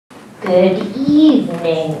Good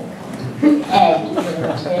evening,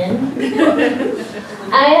 Edmonton.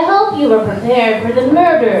 I hope you are prepared for the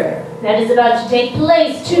murder that is about to take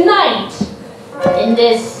place tonight in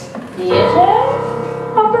this theater,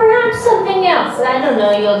 or perhaps something else. I don't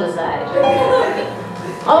know, you'll decide.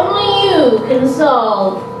 Only you can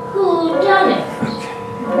solve whodunit.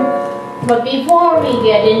 But before we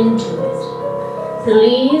get into it,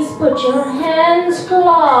 please put your hands,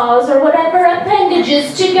 claws, or whatever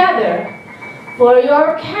appendages together for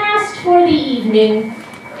your cast for the evening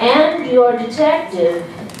and your detective,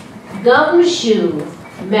 Gumshoe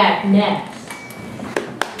McNess.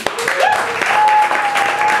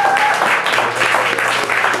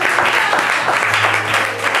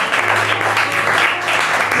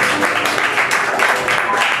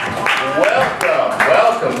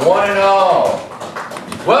 Welcome, one and all.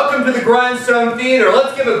 Welcome to the Grindstone Theater.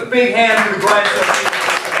 Let's give a big hand to the Grindstone Theater.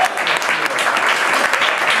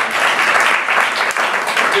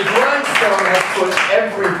 The Grindstone has put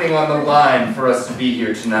everything on the line for us to be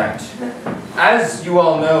here tonight. As you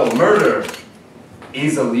all know, murder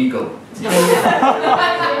is illegal.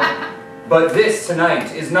 But this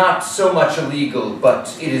tonight is not so much illegal,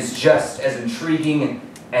 but it is just as intriguing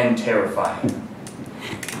and terrifying.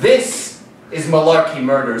 This is Malarkey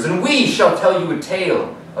Murders, and we shall tell you a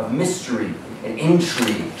tale of mystery and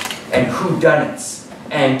intrigue and whodunits.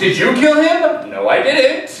 And did you kill him? No, I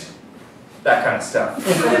didn't. That kind of stuff.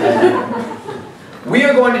 We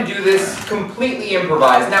are going to do this completely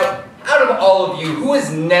improvised. Now, out of all of you, who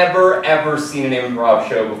has never ever seen an improv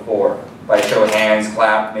show before? By show of hands,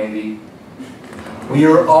 clap, maybe. We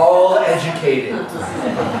are all educated.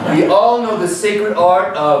 We all know the sacred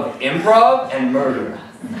art of improv and murder.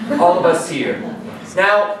 All of us here.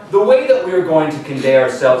 Now, the way that we are going to convey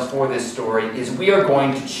ourselves for this story is we are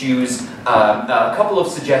going to choose a couple of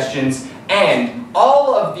suggestions, and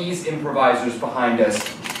all of these improvisers behind us,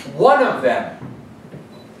 one of them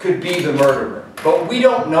could be the murderer, but we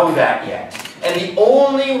don't know that yet. And the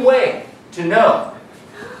only way to know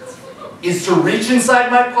is to reach inside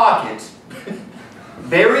my pocket,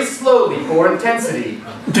 very slowly for intensity,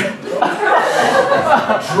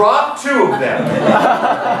 drop two of them,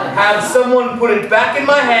 have someone put it back in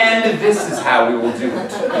my hand, and this is how we will do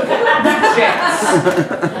it. Chance.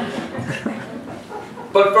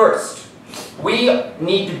 But first, we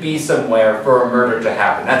need to be somewhere for a murder to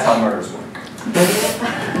happen. That's how murders work.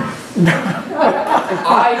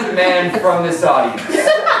 I demand from this audience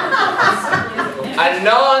a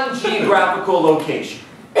non-geographical location.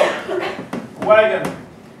 Wagon.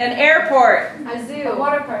 An airport. A zoo. A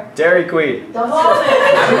water park. Dairy Queen. The hall.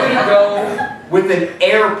 I'm going to go with an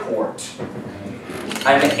airport.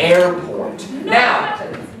 An airport. Now,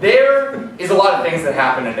 there is a lot of things that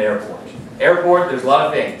happen at an airport. Airport, there's a lot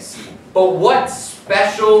of things. But what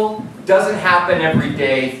special, doesn't happen every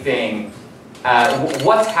day thing,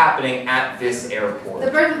 what's happening at this airport?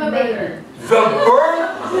 The birth of a baby. The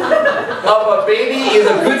birth of a baby is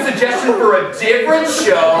a good suggestion for a different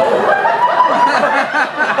show.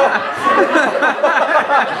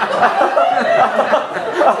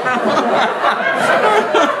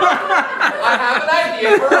 I have an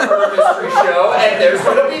idea for a murder mystery show, and there's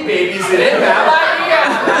going to be babies in it. Bad idea.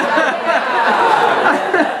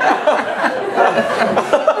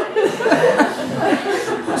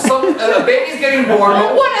 A baby's getting born,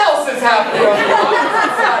 but what else is happening on the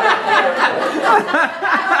outside?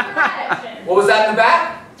 What was that in the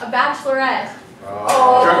back? A bachelorette.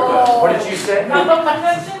 Oh. What did you say? I like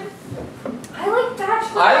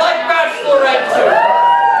bachelorette. I like bachelorette too.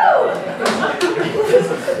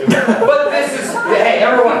 But this is, hey,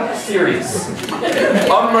 everyone, serious. A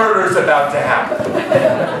murder's about to happen.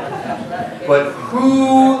 But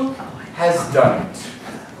who has done it?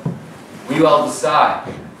 We all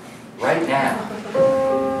decide. Right now.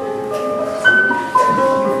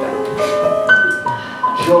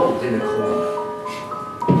 Jolt in the corner.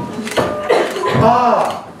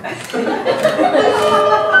 Ah!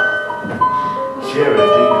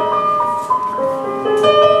 Charity.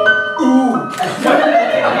 Ooh!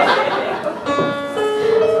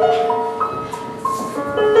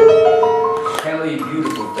 Kelly,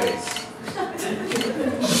 beautiful face.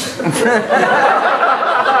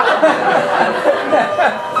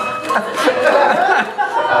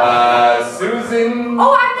 Susan.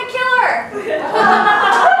 Oh, I'm the killer.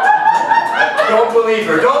 Don't believe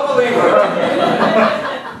her. Don't believe her.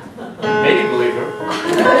 Maybe believe her.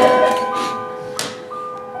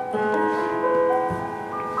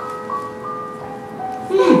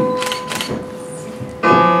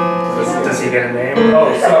 Does he get a name?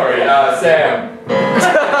 Oh, sorry. Sam.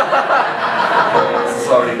 This is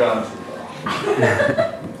already gone too far.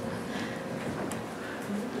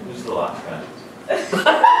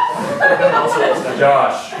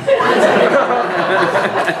 Josh.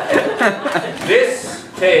 This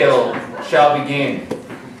tale shall begin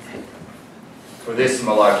for this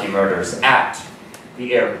Malarkey murders at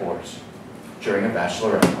the airport during a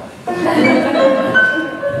bachelorette party.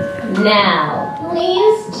 Now,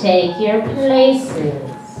 please take your places.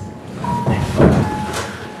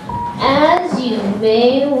 As you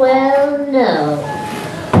may well know,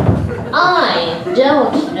 I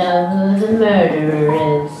don't know who the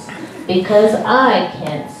murderer is because I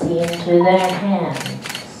can't see into their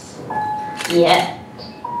hands yet.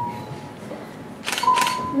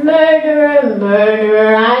 Murderer,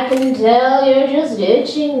 murderer, I can tell you're just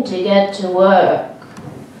itching to get to work.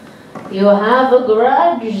 You have a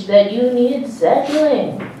grudge that you need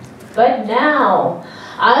settling. But now,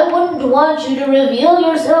 I wouldn't want you to reveal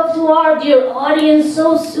yourself to our dear audience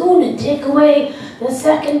so soon and take away the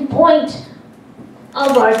second point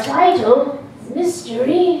of our title,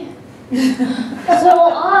 mystery. So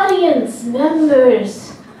audience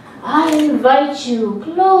members, I invite you,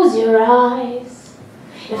 close your eyes.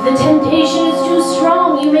 If the temptation is too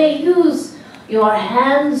strong, you may use your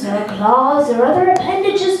hands or claws or other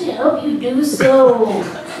appendages to help you do so,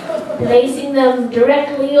 placing them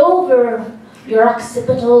directly over your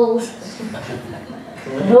occipitals.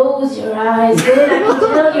 Close your eyes. Good, I can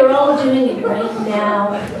tell you're all doing it right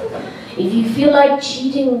now. If you feel like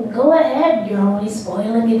cheating, go ahead. You're only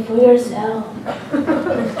spoiling it for yourself.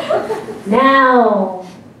 Now,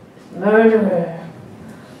 murderer,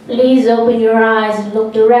 please open your eyes and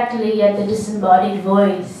look directly at the disembodied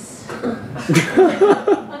voice.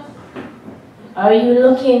 Are you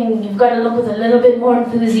looking? You've got to look with a little bit more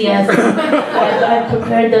enthusiasm. I've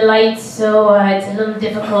prepared the lights, so it's a little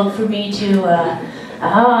difficult for me to...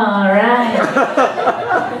 all right.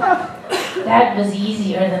 That was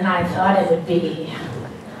easier than I thought it would be.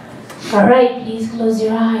 All right, please close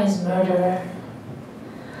your eyes, murderer.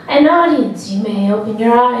 And audience, you may open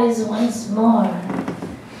your eyes once more.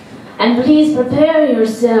 And please prepare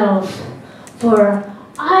yourself for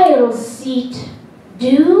aisle seat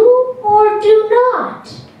do or do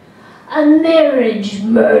not. A marriage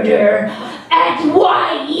murder at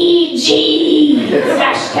YEG.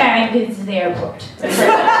 Hashtag it's the airport.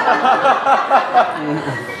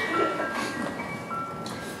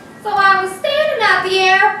 So I was standing at the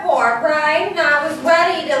airport, right? And I was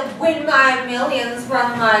ready to win my millions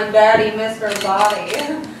from my daddy, Mr. Body.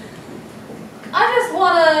 I just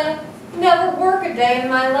want to never work a day in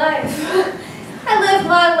my life. I live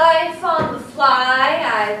my life on the fly.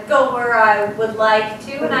 I go where I would like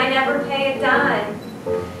to, and I never pay a dime.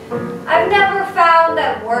 I've never found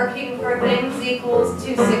that working for things equals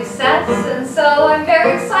to success, and so I'm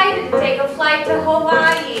very excited to take a flight to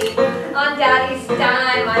Hawaii on Daddy's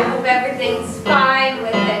dime. I hope everything's fine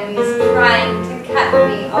with him. He's trying to cut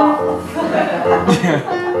me off.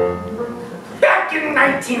 Back in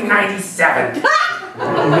 1997,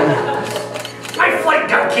 my flight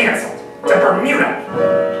got canceled to Bermuda.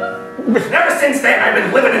 Ever since then, I've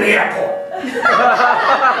been living in the airport.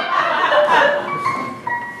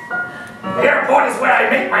 The airport is where I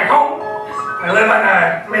make my home. I live on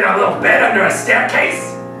a little bed under a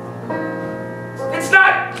staircase. It's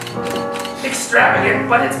not extravagant,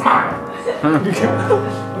 but it's mine.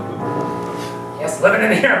 Yes, living in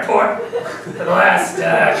the airport for the last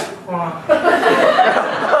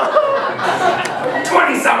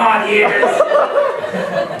 20-some-odd years.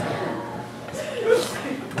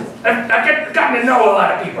 I've gotten to know a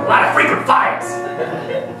lot of people, a lot of frequent flyers.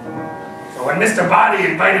 So when Mr. Body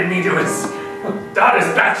invited me to his daughter's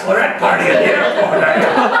bachelorette party at the airport,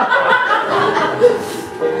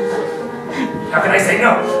 how can I say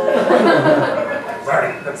no?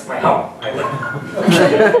 Sorry, that's my home. I live.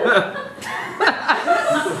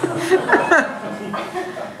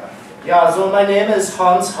 Yeah, so my name is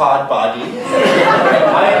Hans Hardbody.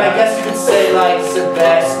 I guess you could say like the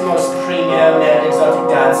best, most premium and exotic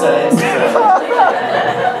dancer in Israel.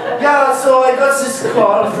 Yeah, so I got this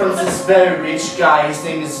call from this very rich guy. His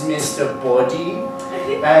name is Mr. Body.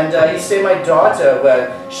 And he said my daughter,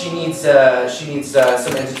 well, she needs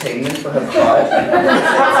some entertainment for her party.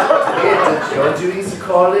 That you're doing the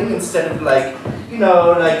calling instead of like, you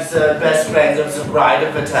know, like the best friends of the bride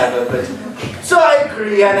or whatever. But so I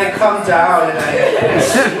agree, and I come down, and I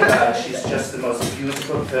see her. She's just the most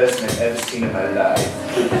beautiful person I've ever seen in my life.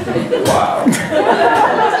 Wow.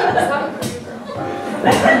 I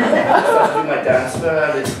started doing my dance for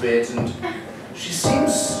her a little bit, and she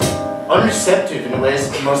seems unreceptive in ways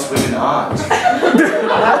that most women aren't.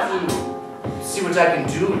 I'll have to see what I can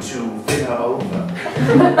do to win her over.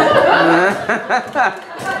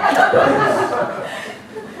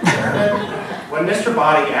 When Mr.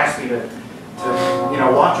 Body asked me to you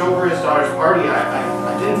know, watch over his daughter's party.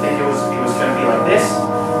 I didn't think it was going to be like this.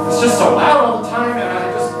 It's just so loud all the time, and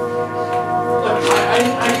I just look.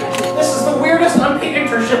 This is the weirdest unpaid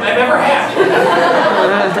internship I've ever had.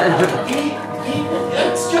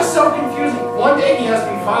 It's just so confusing. One day he has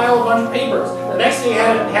me file a bunch of papers. The next day he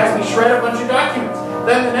has me shred a bunch of documents.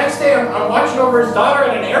 Then the next day I'm watching over his daughter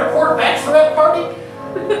at an airport bachelorette party.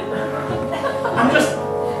 I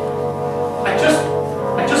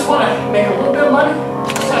just want to make a little bit of money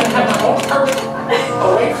so I can have my own apartment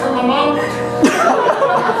away from my mom.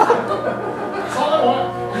 That's all I want.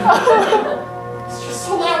 It's just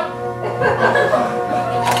so loud.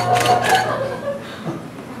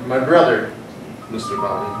 My brother, Mr.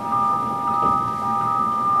 Bobby,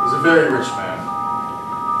 is a very rich man,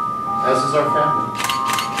 as is our family.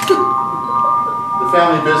 The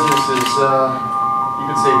family business is, you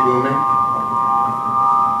could say, booming,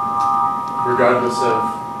 regardless of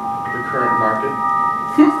the current market.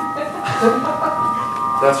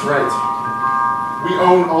 That's right. We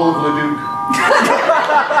own all of Leduc.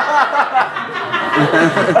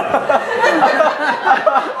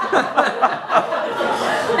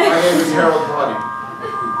 My name is Harold Body.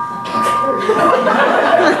 You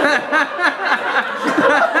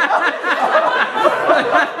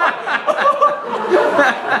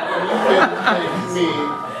can take me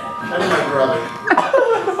and my brother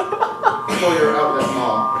for your outlet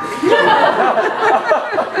mall.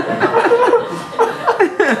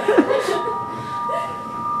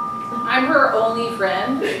 I'm her only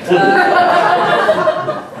friend.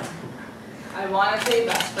 I want to say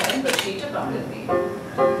best friend, but she demoted me.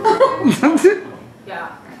 Yeah,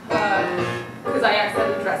 because I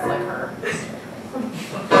accidentally dressed like her.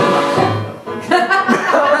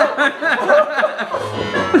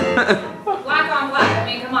 Black on black, I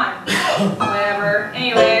mean, come on. Whatever.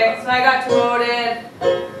 Anyway, so I got demoted.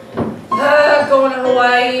 Going to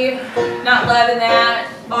Hawaii, not loving that.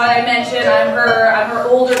 Oh, and I mentioned I'm her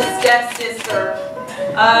older stepsister.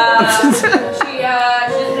 She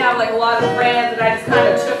didn't have like a lot of friends, and I just kind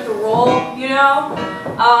of took the role, you know.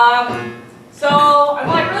 So I'm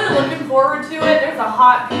like really looking forward to it. There's a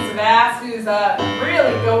hot piece of ass who's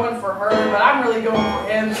really going for her, but I'm really going for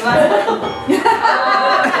him. So that's like,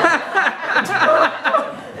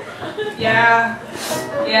 yeah,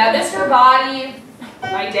 Mr. Body,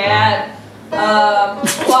 my dad. Well, he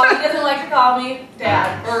doesn't like to call me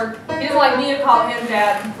Dad, or he doesn't like me to call him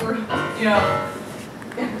Dad, for, you know,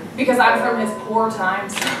 because I'm from his poor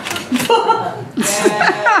times.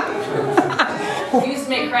 Yeah. He used to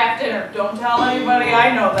make Kraft dinner. Don't tell anybody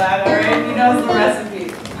I know that, alright? He knows the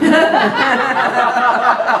recipe.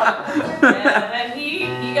 And then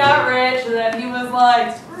he got rich, and then he was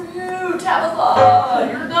like, screw you, Tabitha,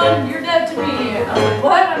 you're done, you're dead to me. And I was like,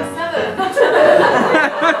 what? I'm 7.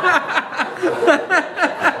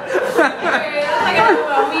 Anyway, that's like enough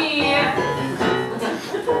about me.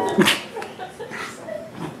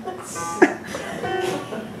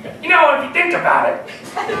 You know, if you think about it,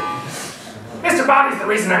 Mr. Bobby's the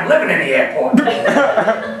reason I'm living in the airport.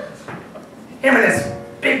 Him and his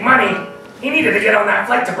big money, he needed to get on that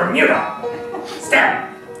flight to Bermuda. Stab.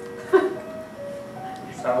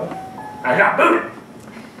 So, I got booted.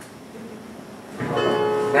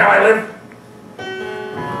 Now I live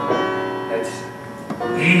at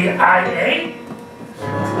EIA.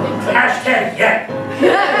 Hashtag yet.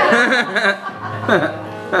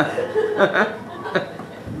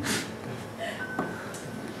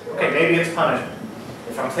 Okay, maybe it's punishment.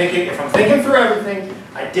 If I'm thinking through everything,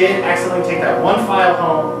 I did accidentally take that one file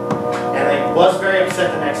home, and I was very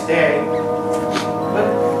upset the next day.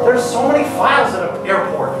 But there's so many files at an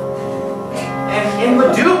airport. And in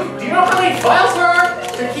Leduc, do you know how many files there are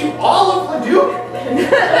to keep all of Leduc?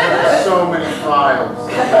 So many files.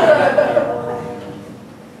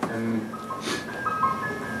 And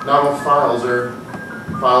not all files are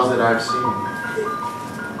files that I've seen.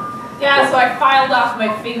 Yeah, so I filed off my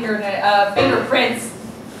fingerprints.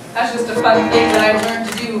 That's just a fun thing that I learned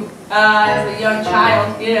to do as a young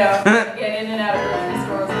child, you know, get in and out of grocery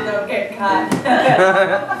stores without getting caught.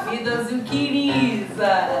 Feed those zucchinis.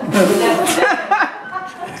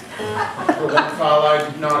 The one file I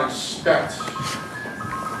did not expect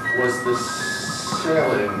was the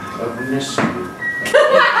sailing of mystery.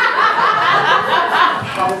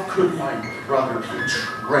 How could my brother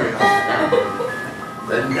betray our family?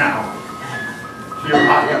 And now, here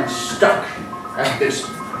I am stuck at this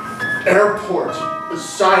airport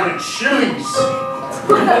beside a Chili's.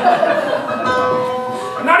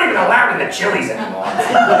 I'm not even allowed in the Chili's anymore.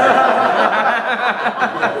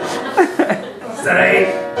 Said I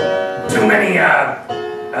ate too many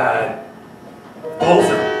bowls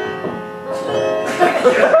of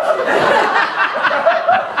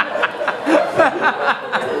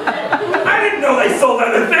I didn't know they sold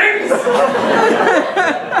other things.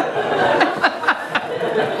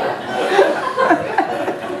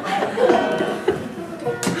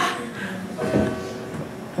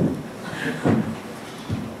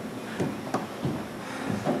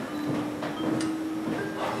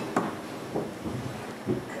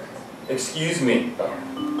 Excuse me.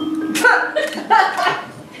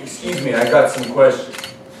 Excuse me, I got some questions.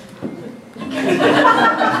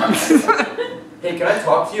 Hey, can I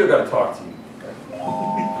talk to you? I gotta talk to you.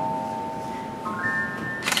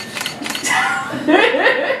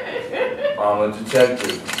 I'm a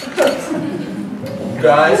detective.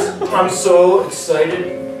 Guys, I'm so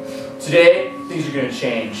excited. Today, things are gonna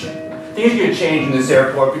change. Things are gonna change in this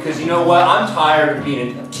airport because you know what? I'm tired of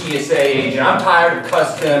being a TSA agent. I'm tired of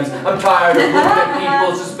customs. I'm tired of looking at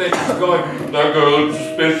people suspicious and going, that girl looks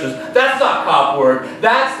suspicious. That's not cop work.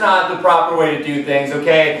 That's not the proper way to do things,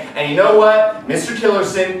 okay? And you know what? Mr.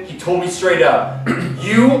 Tillerson, he told me straight up,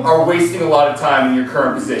 you are wasting a lot of time in your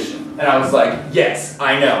current position. And I was like, yes,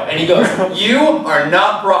 I know. And he goes, you are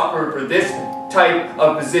not proper for this type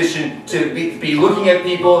of position to be looking at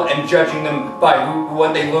people and judging them by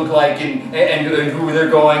what they look like and who they're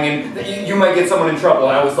going, and you might get someone in trouble.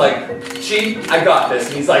 And I was like, Chief, I got this.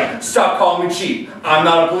 And he's like, stop calling me Chief. I'm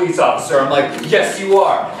not a police officer. I'm like, yes you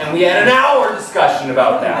are. And we had an hour discussion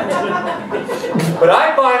about that. But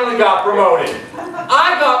I finally got promoted.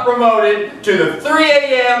 I got promoted to the 3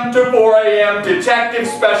 a.m. to 4 a.m. Detective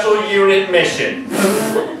Special Unit mission.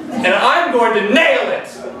 And I'm going to nail it.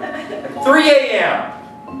 3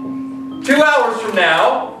 a.m. 2 hours from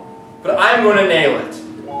now, but I'm going to nail it.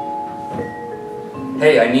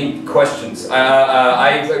 Hey, I need questions.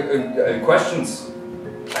 Questions.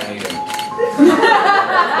 I need them.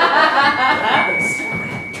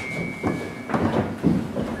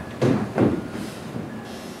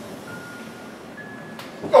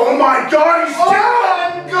 Oh my God, he's dead!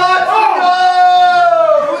 Oh, God,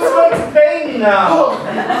 no! Who's going to pay me now?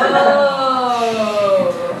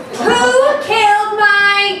 Who killed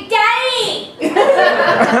my daddy?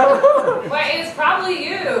 Wait, it's probably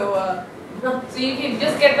you. So you can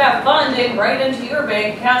just get that funding right into your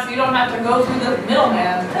bank account so you don't have to go through the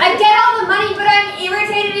middleman. I get all the money, but I'm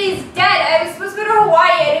irritated he's dead. I was supposed to go to Hawaii.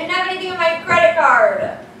 I didn't have anything on my credit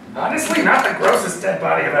card. Honestly, not the grossest dead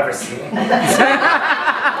body I've ever seen.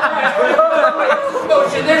 Oh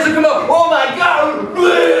shit, there's a commotion. Oh my God!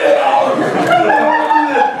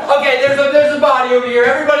 Okay, there's a body over here.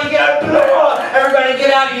 Everybody get out. Everybody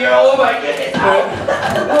get out of here. Oh my goodness.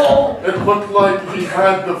 It looked like he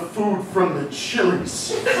had the food from the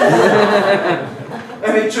Chili's.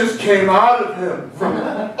 And it just came out of him from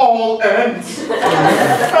all ends.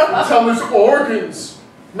 Until his organs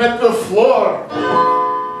met the floor.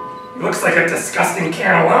 Looks like a disgusting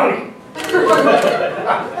cannelloni.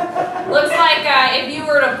 Looks like if you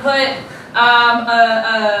were to put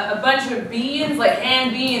a bunch of beans, like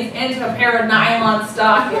hand beans, into a pair of nylon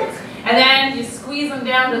stockings, and then you squeeze them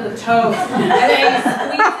down to the toes, and then you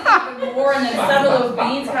squeeze it even more, and then some of those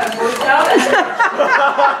beans kind of burst out.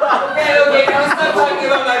 Okay, now stop talking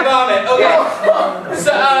about my vomit. Okay,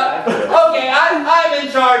 so okay, I'm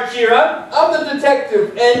in charge here. I'm the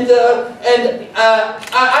detective, and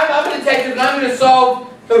I'm a detective, and I'm going to solve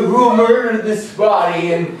who murdered this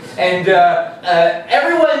body, and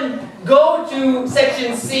everyone. Go to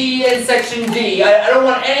Section C and Section D. I don't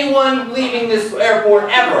want anyone leaving this airport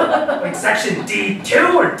ever. Like Section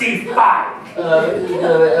D2 or D5?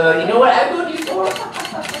 You know what? I go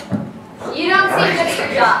D4. You don't seem good at your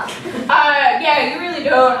job. Yeah, you really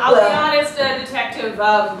don't. I'll be honest, detective,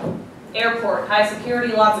 airport, high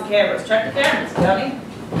security, lots of cameras. Check the cameras, dummy.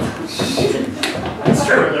 It's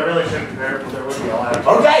true, there really shouldn't be there would be a lot of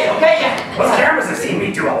Okay, yeah. Those cameras have seen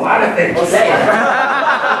me do a lot of things. Okay.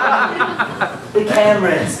 The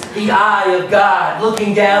cameras, the eye of God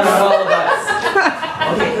looking down on all of us.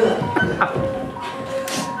 Okay, good.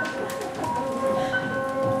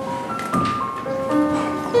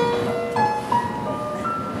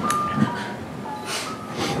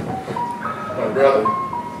 My brother.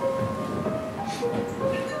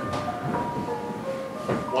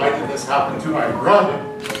 Why did this happen to my brother?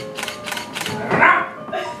 I don't know.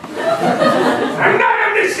 I'm not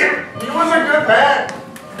omniscient. He was a good man.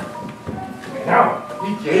 I know. He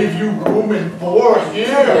gave you room and board here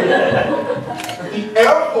at the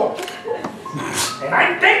airport. And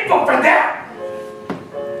I'm thankful for that.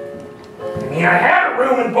 I mean, I had a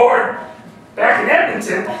room and board back in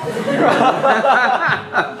Edmonton.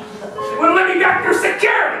 They wouldn't let me back through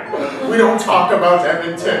security. We don't talk about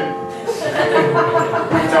Edmonton.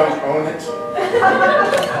 We don't own it. Look,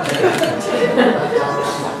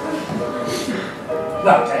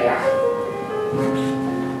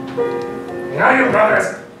 you know you brothers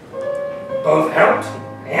both helped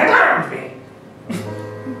and harmed me.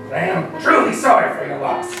 I am truly sorry for your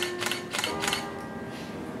loss.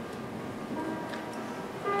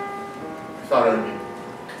 I thought I'd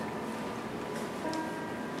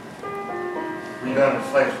be done to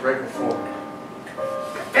fight right before.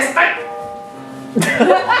 Fist fight!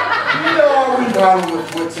 You know, we battle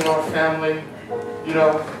with wits in our family. You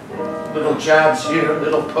know, little jabs here,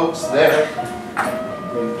 little pokes there.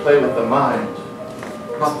 We play with the mind,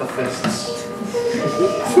 not the fists.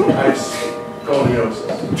 Nice scoliosis.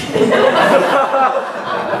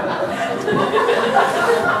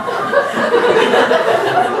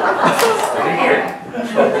 Right here.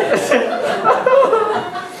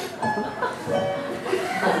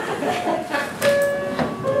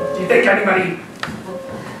 Do you think anybody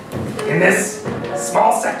in this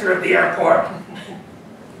small sector of the airport,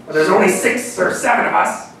 where there's only 6 or 7 of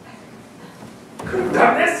us, could have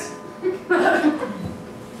done this? I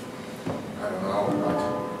don't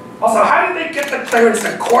know. Also, how did they get the clearance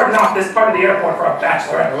to cordon off this part of the airport for a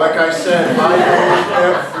bachelorette? Like I said, I own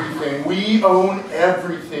everything. We own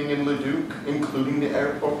everything in Leduc, including the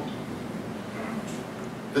airport.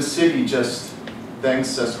 The city just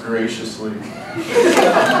thanks us graciously.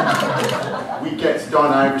 We get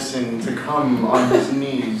Don Iverson to come on his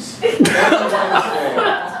knees every Wednesday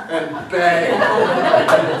and beg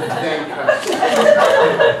and thank us.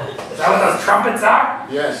 Is that what those trumpets are?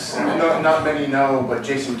 Yes, not many know, but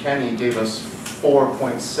Jason Kenney gave us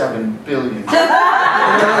 4.7 billion.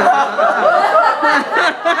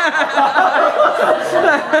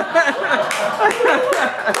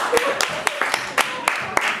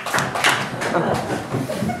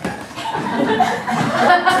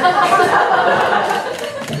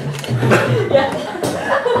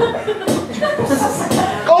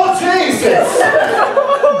 Oh, Jesus!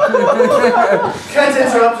 Can't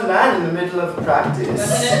interrupt a man in the middle of practice.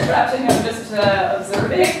 Wasn't interrupting, I'm just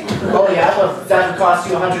observing. Oh, yeah, well, that would cost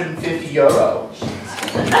you €150.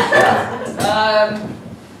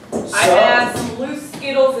 I had some loose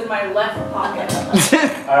Skittles in my left pocket.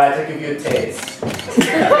 Alright, I'll give you a taste.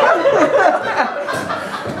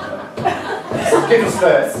 Skittles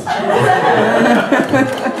first.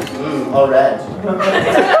 All red. There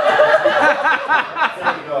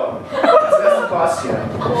you go. That's the cost you.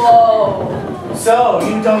 Whoa. So,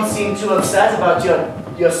 you don't seem too upset about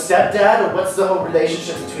your stepdad, or what's the whole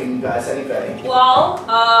relationship between you guys anyway? Well,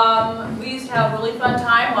 we used to have a really fun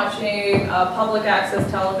time watching public access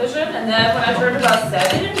television, and then when I turned about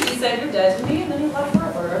 7, he said, "You're dead to me," and then he left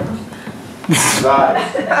forever. Right.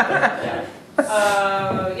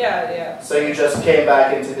 Yeah. So you just came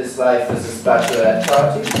back into his life as a bachelorette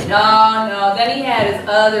party? No. Then he had his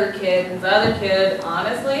other kid. His other kid,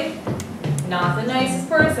 honestly, not the nicest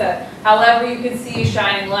person. However, you could see a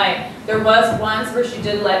shining light. There was once where she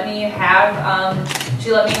did let me have,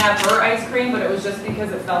 her ice cream, but it was just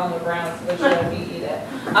because it fell on the ground, so she let me eat it.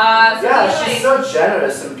 She's so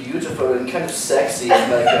generous and beautiful and kind of sexy in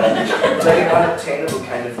like an unobtainable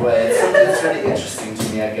kind of way. It's something that's really interesting to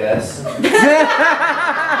me, I guess. I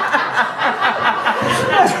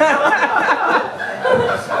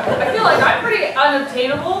feel like I'm pretty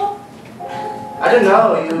unobtainable. I don't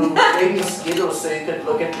know, you gave me Skittles so you could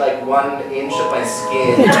look at like 1 inch of my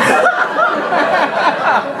skin.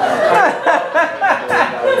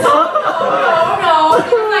 No.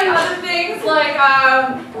 Like other things,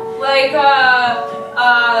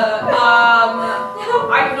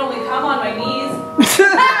 I can only come on my knees.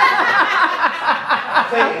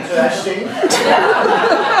 Okay, interesting.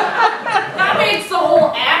 That makes the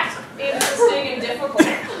whole act interesting and difficult.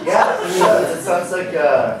 Yeah, it does. It sounds like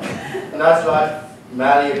not a lot of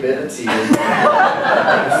malleability in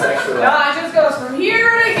sexual. No, it just goes from here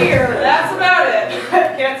to here. That's about it.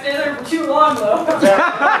 Can't stay there for too long though.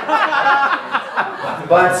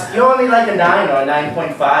 But you're only like a 9 or a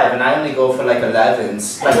 9.5, and I only go for like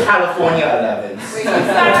 11s, like California 11s. Wait, you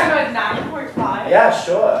started at 9.5? Yeah,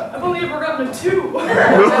 sure. I've only ever gotten a 2.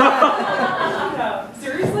 No,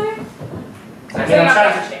 seriously? I mean,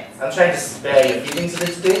 I'm trying to spare your feelings a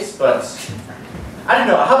little bit, but I don't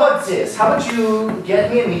know. How about this? How about you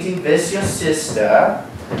get me a meeting with your sister,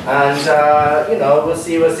 and we'll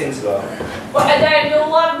see where things go. Well, and then you'll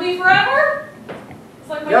love me forever? It's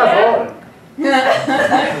like my dad.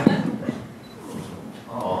 Yeah,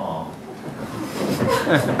 Aww.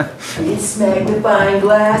 This magnifying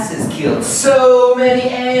glass has killed so many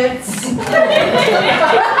ants.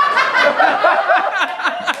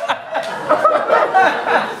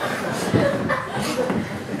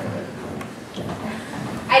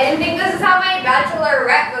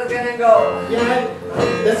 go. Yeah,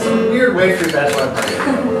 that's a weird way for your bachelor party.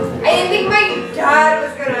 I didn't think my dad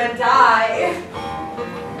was gonna die.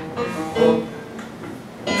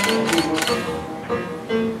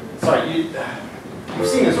 Sorry, you've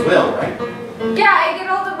seen his will, right? Yeah, I get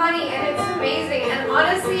all the money and it's amazing. And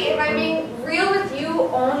honestly, if I'm being real with you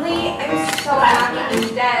only, I'm so happy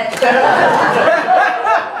he's dead.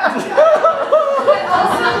 But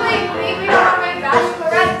also, like, maybe on my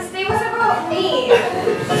bachelorette, this day was about me.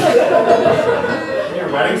 Your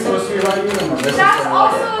wedding's supposed to be about you, and this That's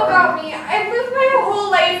also about me. I've lived my whole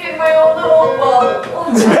life in my own little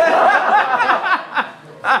bubble.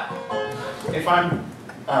 If I'm,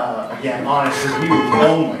 again, honest with you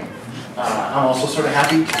only, I'm also sort of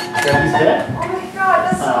happy that he's dead. Oh my god,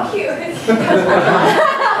 that's so cute.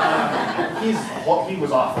 He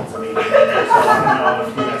was awful to me. So I don't know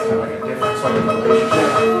if you guys have like a different sort of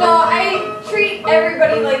relationship. No, I treat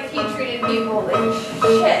everybody like he treated people like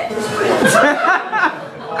shit.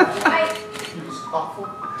 He was awful.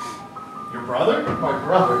 Your brother? My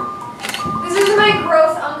brother. This is my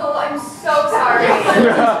gross uncle. I'm so sorry. Do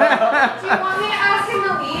you want me to ask him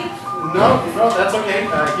to leave? No, that's okay.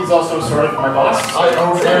 He's also sort of my boss. I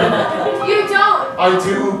owe him. You don't. I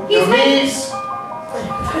do. He's Denise!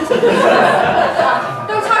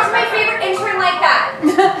 Don't talk to my favorite intern like that.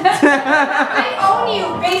 I own you,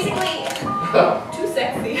 basically. Too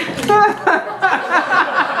sexy.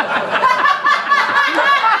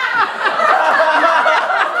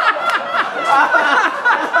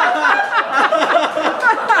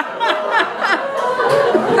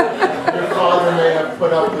 Your father may have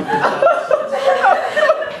put up with your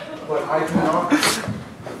but I do not.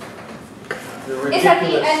 You're Is that the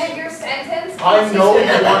ridiculous. end of your sentence? I know you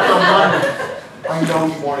want the money. I know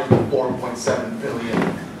you wanted the 4.7 billion.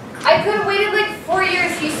 I could have waited like 4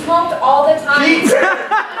 years. He smoked all the time.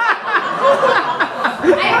 I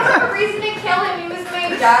don't have a reason to kill him. He was my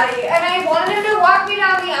daddy, and I wanted him to walk me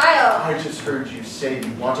down the aisle. I just heard you say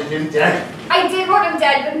you wanted him dead. I did want him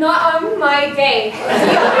dead, but not on my day.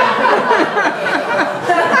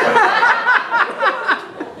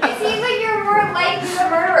 It seems like you're more likely the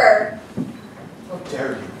murderer. How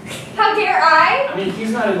dare you? How dare I? I mean,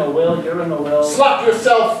 he's not in the will, you're in the will. Slap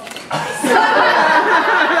yourself! My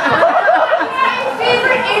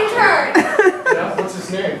favorite intern. Yeah, what's his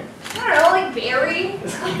name? I don't know, like Barry.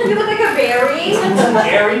 You look like a berry.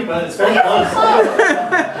 Gary, but it's very close.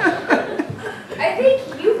 I think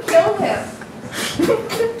you killed him.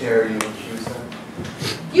 How dare you accuse him?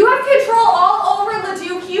 You have control all over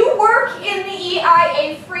Leduc. You work in the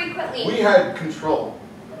EIA frequently. We had control.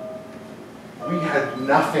 We had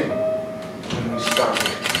nothing when we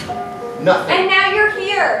started. Nothing. And now you're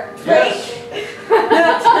here. Yes.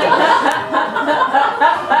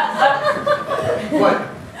 What?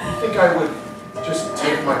 You think I would just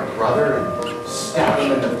take my brother and stab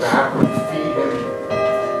him in the back and feed him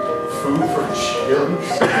food for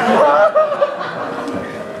chilies?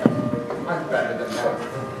 I'm better than that.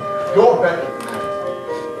 You're better than that.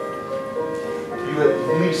 You at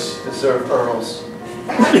least deserve Earls.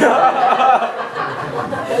 You.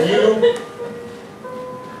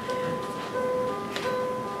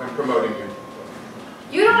 I'm promoting you.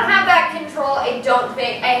 You don't have that control, I don't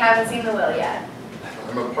think. I haven't seen the will yet.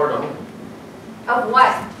 I'm a part owner. Of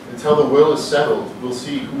what? Until the will is settled, we'll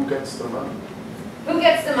see who gets the money. Who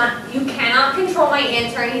gets the money? You cannot control my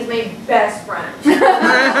intern. He's my best friend.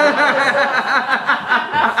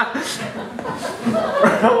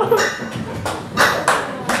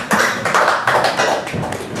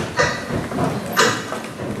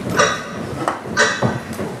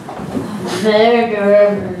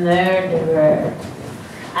 Murderer, murderer.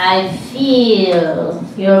 I feel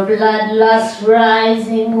your bloodlust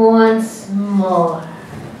rising once more.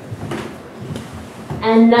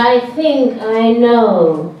 And I think I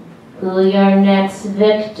know who your next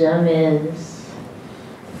victim is.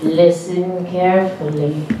 Listen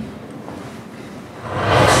carefully.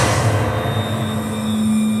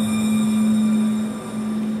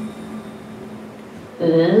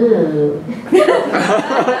 Ooh.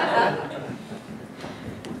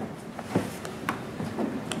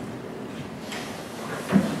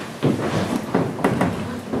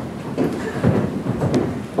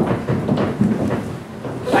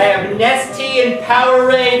 I have Nestea and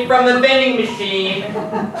Powerade from the vending machine.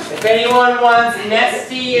 If anyone wants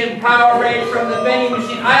Nestea and Powerade from the vending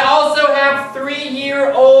machine. I also have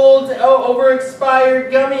 3-year-old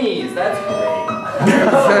over-expired gummies. That's great.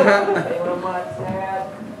 Anyone wants that?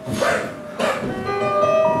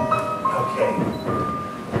 Okay.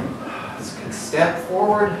 It's a good step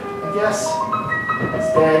forward, I guess.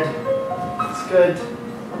 It's dead. It's good.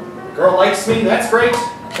 Girl likes me, that's great.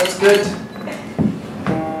 That's good. I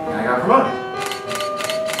got promoted.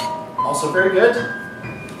 Also very good. I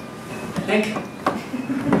think.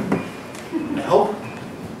 I hope.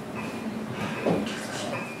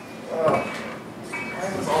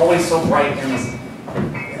 Why was always so bright in this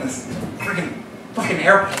freaking fucking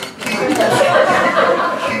airport?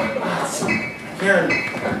 Here and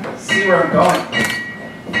see where I'm going.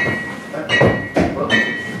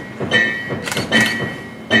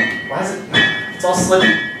 Why is it? It's all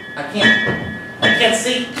slippy. I can't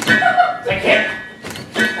see. I can't.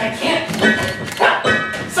 Help!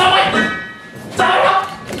 Somebody help!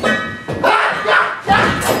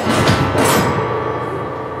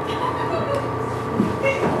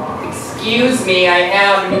 Excuse me, I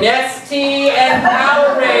have Nestea and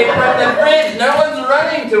Powerade from the fridge. No one's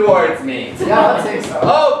running towards me. Yeah, I'll take some.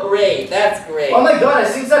 Oh, great. That's great. Oh my god,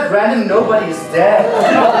 it seems that random nobody is dead.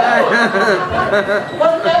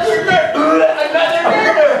 Another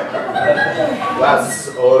murder! Wow, this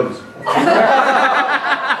is old.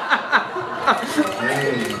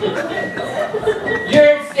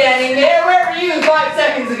 You're standing there. Where were you 5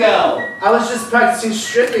 seconds ago? I was just practicing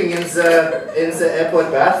stripping in the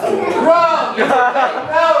airport bathroom. Wrong! You were getting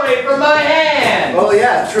Powerade from my hand! Oh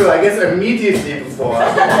yeah, true. I guess immediately before.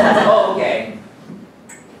 Oh, okay.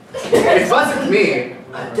 It wasn't me.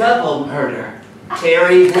 A double murder.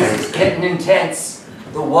 Terry, this is getting intense.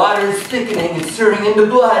 The water's thickening and turning into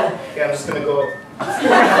blood. Okay, I'm just gonna go.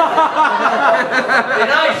 Then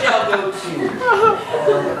I shall go too.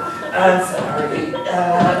 I'm sorry.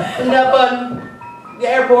 Clean up on the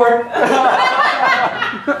airport.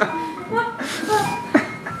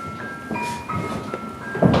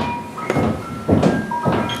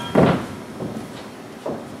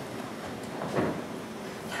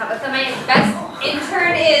 Tabitha, my best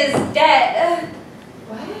intern is dead.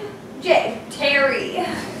 What? Terry. Oh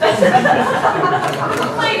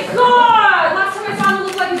my god! Last time I saw him, it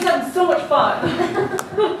looked like he was having so much fun.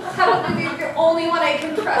 Tabitha, you're the only one I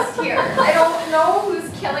can trust here. I don't know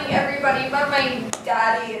who's killing everybody, but my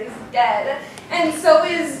daddy is dead. And so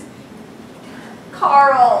is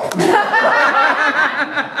Carl.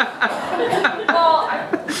 Well, I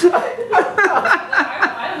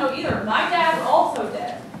don't know either. My dad's also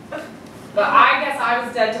dead. But I guess I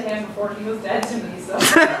was dead to him before he was dead to me, so.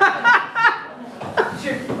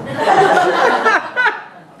 Sure.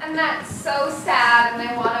 And that's so sad, and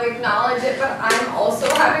I want to acknowledge it, but I'm also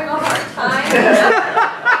having a hard time.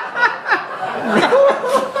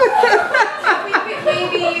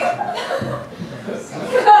 Maybe.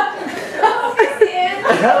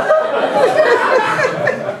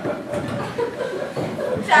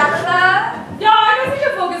 Tabitha? Yeah, I guess we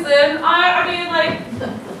can focus in. I mean, like,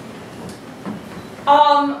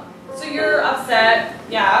 so you're upset,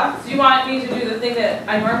 yeah? So you want me to do the thing that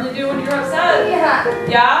I normally do when you're upset? Yeah.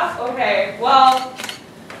 Yeah? Okay, well,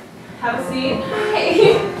 have a seat.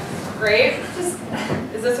 Hey. Great. Is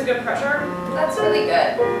this a good pressure? That's really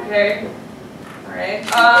good. Okay. Alright.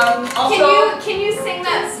 Also... Can you sing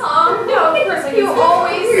that song? No, of course I can You sing.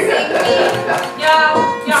 always sing me. Yeah.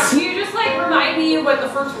 Can you just, like, remind me what the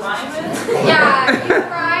first rhyme is? Yeah, you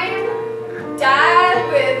rhyme dad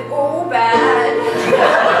with oh bad.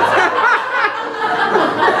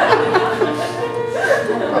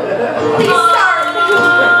 Please start.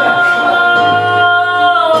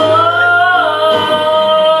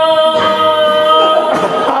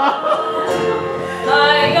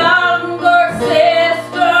 My younger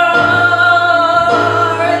sister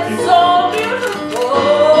is so beautiful.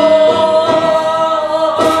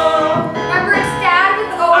 Remember, it's dad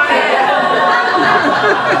with oh bad.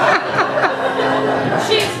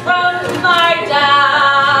 She's from my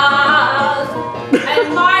dad, and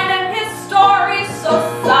mine and his story's so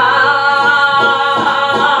sad.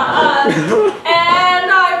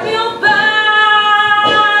 And I feel bad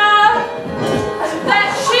that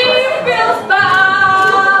she feels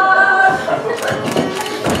bad,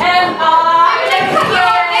 and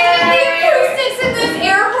The acoustics in this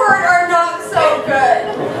airport are not so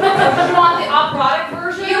good. You want the operatic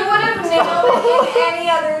version? You would have nailed it in any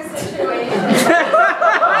other situation.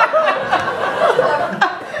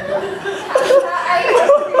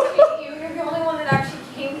 I appreciate you. You're the only one that actually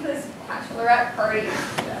came to this bachelorette party.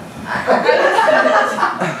 I'm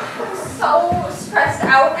so stressed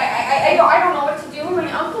out. I don't know what to do.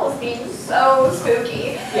 My uncle's being so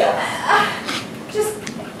spooky. Yeah. Just,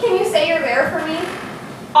 can you say you're there for me?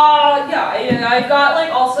 Yeah, and I've got,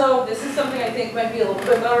 like, also, this is something I think might be a little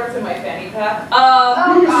bit better. It's in my fanny pack.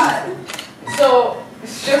 Oh, God. So,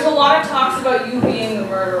 there's a lot of talks about you being the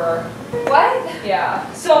murderer. What?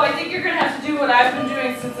 Yeah. So I think you're gonna have to do what I've been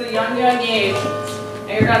doing since a young age,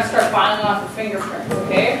 and you're gonna start filing off your fingerprints,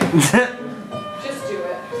 okay? Just do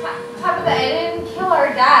it. Tabitha, I didn't kill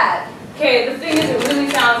our dad. Okay, the thing is, it really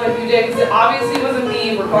sounds like you did, because it obviously wasn't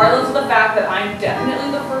me, regardless of the fact that I'm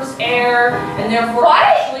definitely the first heir, and therefore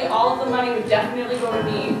actually all of the money would definitely go to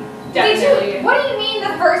me. Definitely. What do you mean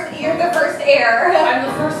you're the first heir? I'm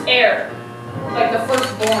the first heir. Like the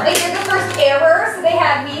firstborn. Like you're the first error, so they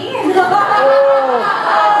had me?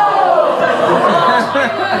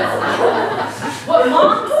 What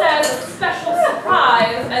Mom said, a special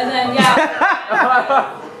surprise, and then yeah,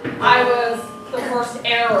 I was the first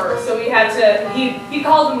error, so he had to, he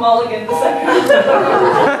called him Mulligan the second.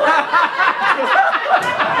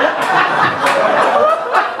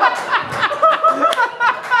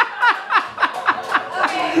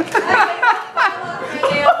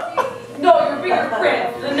 No, your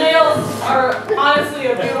fingerprint. The nails are honestly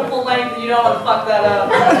a beautiful length and you don't want to fuck that up.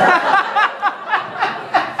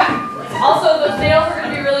 Also, those nails are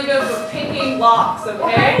going to be really good for pinking locks,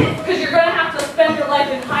 okay? Because you're going to have to spend your life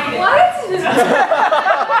in hiding. What?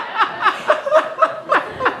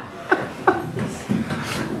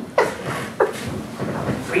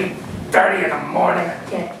 3:30 in the morning.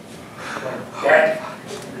 Dead.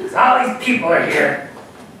 All these people are here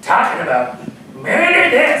talking about murder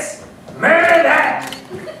this, murder that.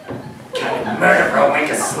 Can't murder for a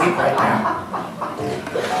wink of sleep right now.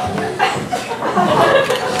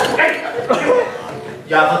 Hey!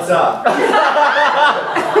 Yeah, what's up?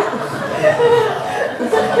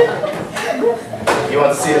 You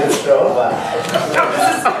want to see the show? No,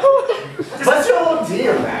 What's your whole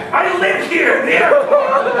deal, man? I live here in the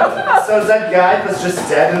airport. So is that guy that's just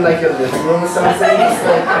dead in like a living room or something? He's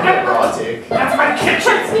like erotic. That's my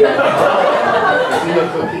kitchen. You know,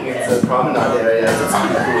 cooking in the promenade area. That's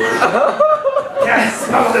pretty cool. Yeah, it's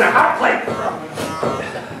smuggled in a hot plate.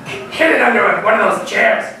 Hid it under one of those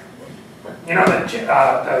chairs. You know the chairs.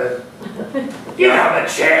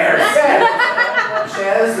 Yeah.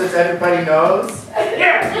 Chairs that everybody knows.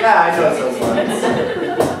 Yeah. Yeah, I know those ones.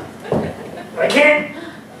 But I can't.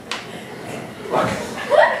 Look,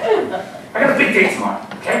 I got a big day tomorrow,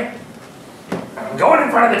 okay? I'm going in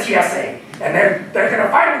front of the TSA, and they're gonna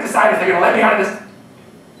finally decide if they're gonna let me out of this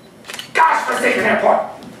gosh forsaken airport.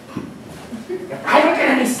 If I don't get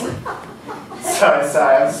any sleep. Sorry,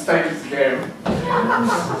 I'm just playing this game. If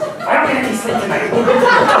I don't get any sleep tonight,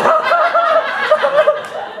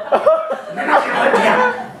 they're not gonna let me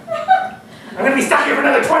out. I'm gonna be stuck here for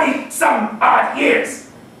another 20-some odd years.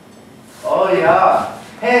 Oh yeah.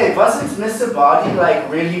 Hey, wasn't Mr. Body like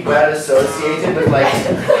really well associated with like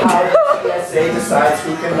how the TSA decides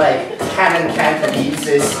who can like can and can't leave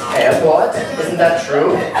this airport? Isn't that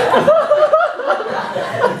true?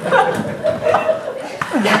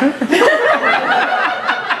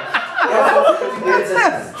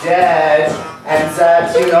 It's dead, and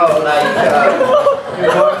that you know like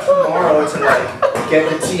you're going tomorrow to like get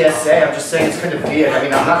the TSA. I'm just saying it's kind of weird. I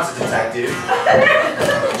mean, I'm not a detective.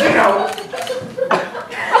 You know.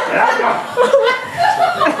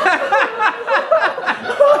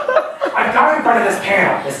 I've gone in front of this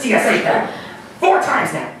panel, this TSA panel, 4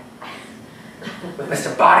 times now. With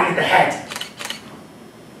Mr. Body at the head.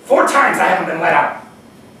 4 times I haven't been let out.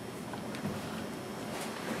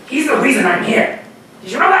 He's the reason I'm here.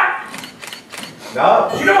 Did you know that? No.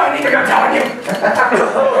 Did you know I need to go telling you?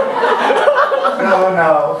 No.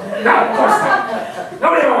 No, of course not.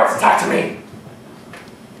 Nobody ever wants to talk to me.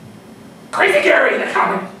 Crazy Gary, they're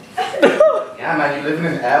coming. Yeah, man, you live in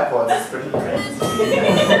an airport. That's pretty great.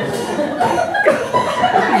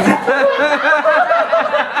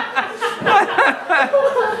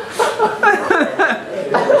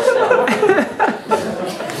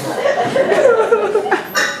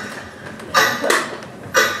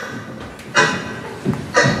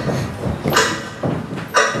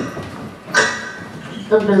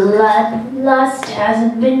 The bloodlust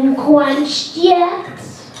hasn't been quenched yet.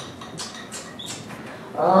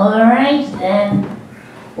 Alright then.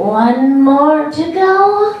 1 more to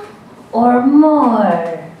go, or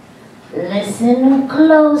more? Listen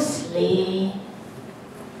closely.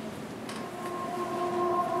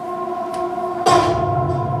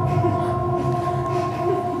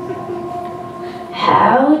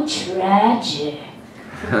 How tragic.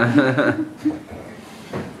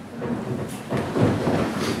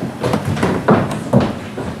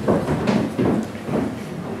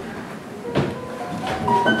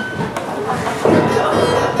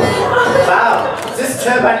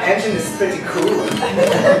 Turbine engine is pretty cool.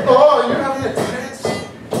 Oh, you're having a dance?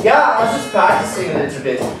 Yeah, I was just practicing a little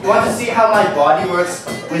bit. You want to see how my body works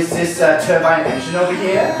with this turbine engine over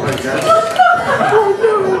here? I guess.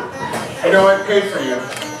 You know, I paid for you.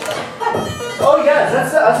 Oh yeah,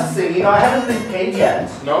 that's the other thing. You know, I haven't been paid yet.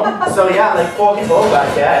 No? So yeah, like 40 bob,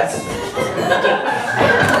 I guess.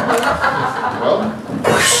 Well,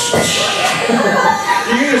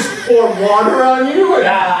 do you just pour water on you?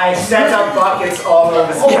 Yeah, I set up buckets all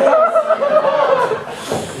over the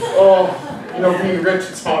Oh, you know, being rich,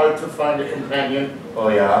 it's hard to find a companion. Oh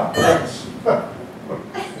yeah? Yes.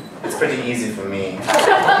 It's pretty easy for me. I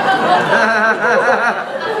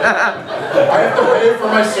have to pay for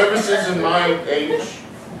my services in my age.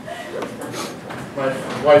 My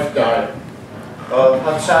wife died. Oh,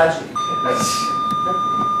 how tragic.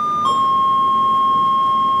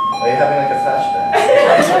 Are you having like a flashback?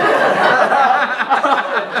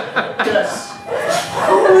 Yes.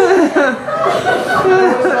 It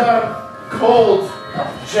was a cold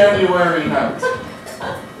January night.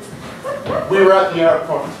 We were at the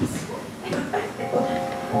airport.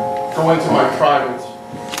 Going to my private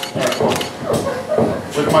airport.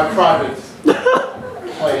 With my private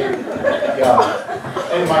plane.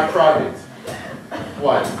 Yeah. And my private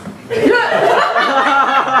wife.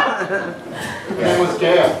 Her name was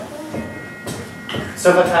Gail. So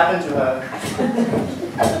what happened to her?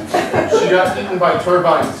 She got eaten by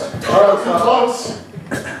turbines. Oh, too close.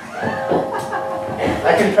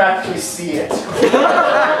 I can practically see it. She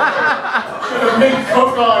had a big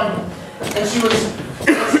coat on, and she was,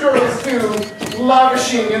 as girls do,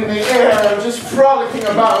 lavishing in the air, just frolicking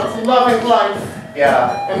about, loving life.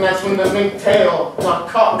 Yeah. And that's when the mink tail got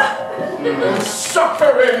caught and sucked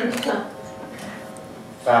her in.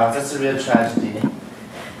 Wow, that's a real tragedy.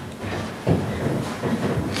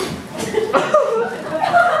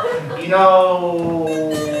 You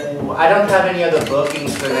know, I don't have any other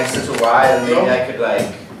bookings for the next little while. Maybe I could,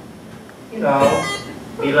 like, you know,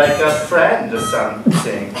 be like a friend or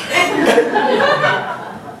something.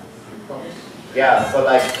 Yeah, for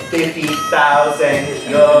like 50,000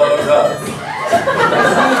 euros.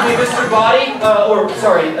 Excuse me, Mr. Body,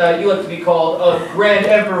 you like to be called Grand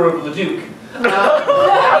Emperor of Leduc.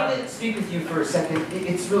 I need to speak with you for a second.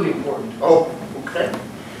 It's really important. Oh, okay.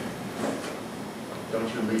 Don't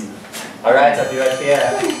you leave. All right, I'll be right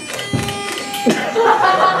here. We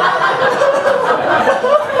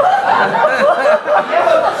have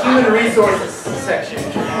a human resources section.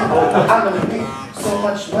 I'm gonna make so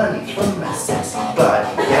much money from my sexy body.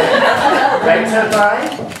 Yeah? Right, turbine?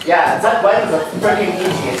 Yeah, that wife is a freaking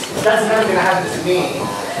idiot. That's never gonna happen to me.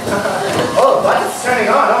 Oh, button's turning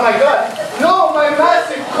on. Oh my god. No, my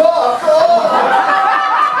massive cock. Oh.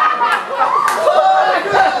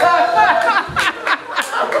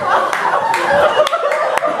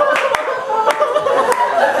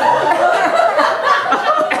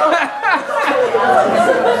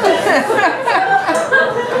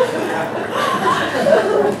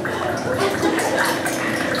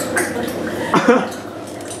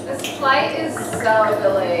 This flight is so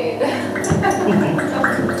delayed.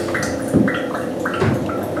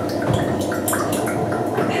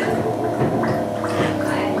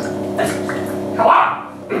 Hello?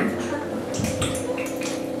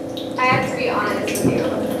 I have to be honest with you.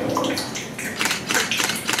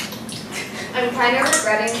 I'm kind of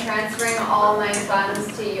regretting transferring all my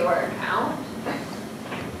funds to your account.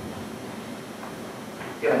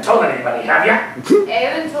 You haven't told anybody, have you? I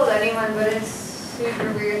haven't told anyone, but it's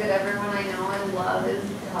super weird that everyone I know and love is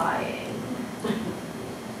dying.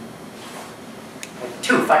 I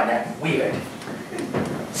too find that weird.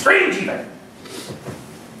 Strange, even.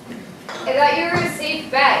 I thought you were a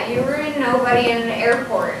safe bet. You ruined nobody in an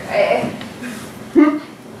airport.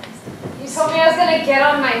 You told me I was gonna get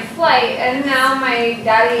on my flight, and now my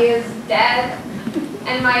daddy is dead,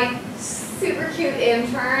 and my super cute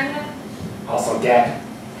intern, Also dead.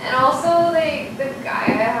 and also the guy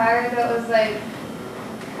I hired that was like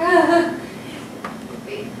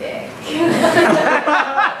big dick.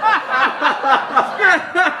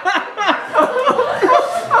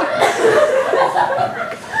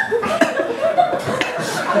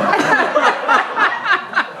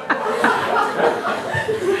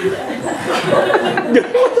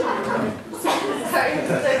 Sorry, it's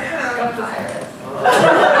like coronavirus.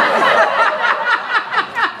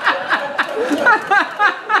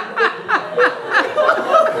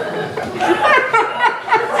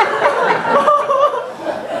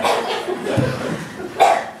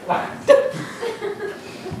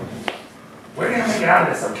 We're gonna make it out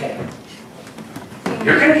of this, okay?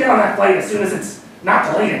 You're gonna get on that flight as soon as it's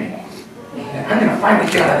not delayed anymore. And I'm gonna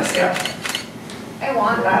finally get out of this airport. I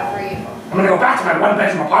want that for you. I'm gonna go back to my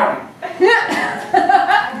one-bedroom apartment.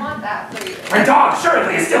 I want that for you. My dog,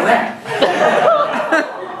 Shirley, is still there.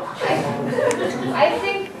 I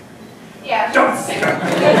think, yeah. Don't say that.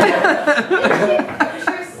 I'm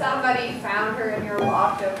sure somebody somebody found her in your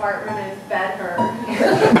locked apartment and fed her.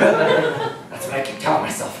 That's what I keep telling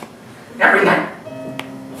myself. Every night.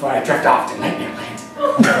 Before I drift off to nightmare land.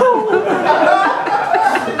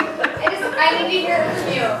 I need to hear it from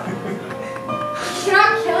you. You're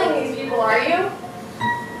not killing these people, are you?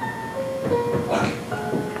 Look,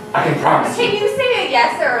 I can promise you. Can you say a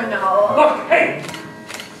yes or a no? Look, hey!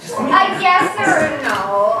 Just A yes or a no?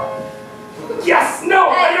 Yes, no,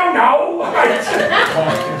 I don't know.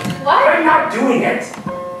 What? I'm not doing it.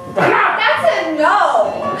 I'm not. That's a no.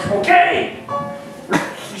 Okay.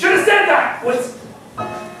 You should have said that.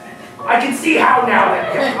 I can see how now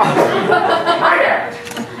that. My bad.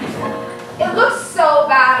 It looks so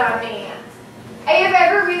bad on me. I have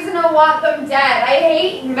every reason to want them dead. I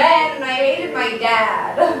hate men and I hated my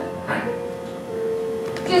dad.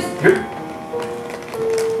 Just...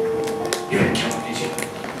 You didn't kill him, did you?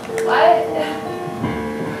 What?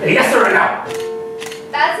 A yes or a no?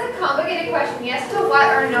 That's a complicated question. Yes to what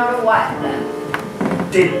or no to what?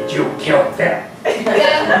 Did you kill them?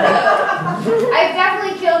 Them too. I've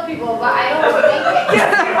definitely killed people, but I don't think it.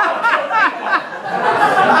 Yes, you all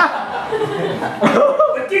killed people.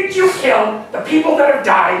 But did you kill the people that have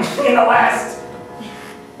died in the last...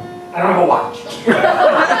 I don't have a watch.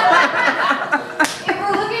 If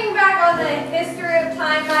we're looking back on the history of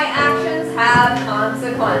time, my actions have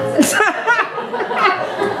consequences.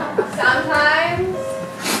 Sometimes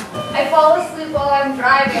I fall asleep while I'm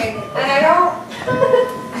driving, and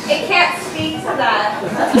I can't speak to that.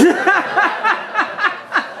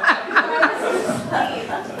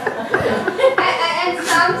 And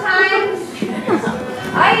sometimes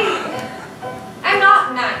I'm not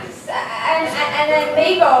nice, and then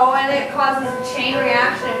they go, and it causes a chain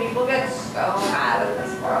reaction, and people get so mad in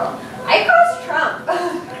this world. I caused Trump.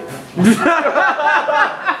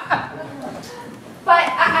 But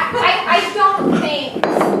I don't think,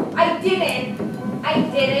 I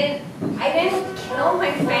didn't kill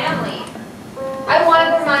my family. I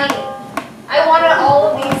wanted their money. I wanted all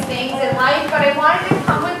of these things in life, but I wanted to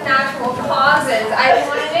come with natural causes. I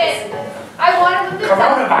wanted them to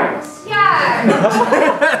Coronavirus. die. I wanted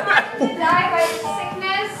them to die by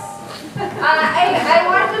sickness. I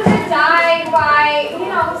wanted them to die by,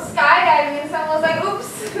 skydiving, and someone was like, oops,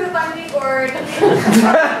 the bungee cord.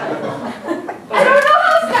 I don't know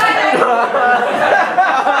how skydiving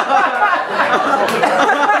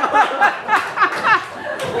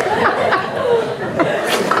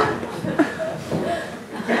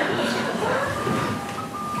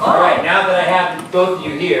Alright, now that I have both of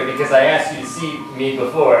you here, because I asked you to see me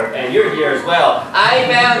before, and you're here as well, I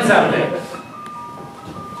found something.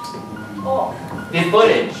 Oh. The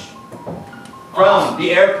footage from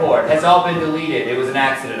the airport has all been deleted. It was an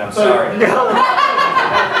accident, I'm sorry. No,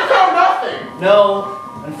 nothing. No,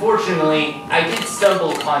 unfortunately, I did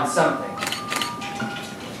stumble upon something.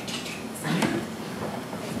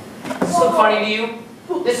 So funny to you?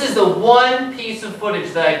 This is the one piece of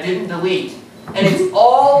footage that I didn't delete. And it's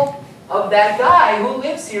all of that guy who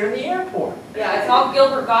lives here in the airport. Yeah, it's all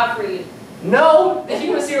Gilbert Gottfried. No, he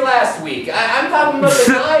was here last week. I'm talking about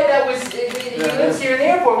the guy that he lives here in the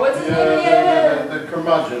airport. What's his name again? The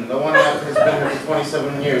curmudgeon, the one that has been here for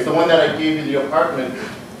 27 years, the one that I gave you the apartment.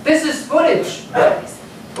 This is footage. What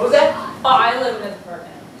was that? Oh, I live in his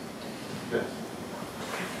apartment. Yes.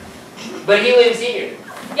 But he lives here.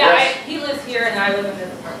 Yeah, Yes. he lives here and I live in his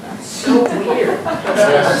apartment. So weird.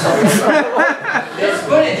 Yes. This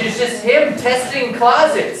footage is just him testing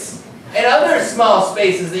closets and other small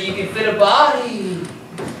spaces that you can fit a body.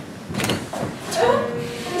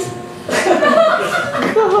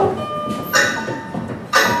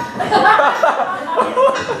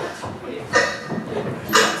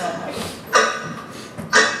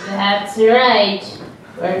 That's right.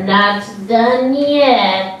 We're not done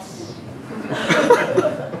yet.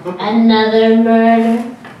 Another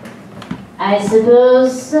murder? I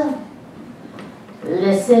suppose so.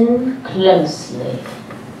 Listen closely.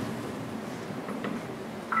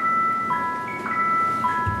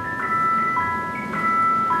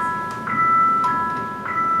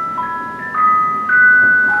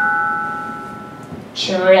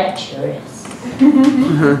 Treacherous.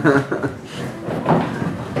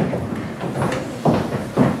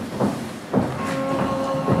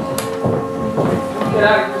 Get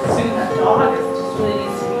out of here soon, that dog just really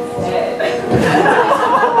needs to be fed.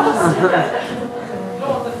 No,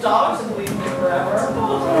 the dogs will leave me forever.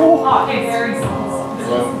 Oh, hey, Harry.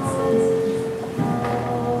 What?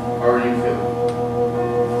 How are you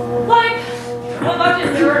feeling? Like, I'm about to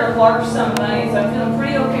endure a large some nights. I'm feeling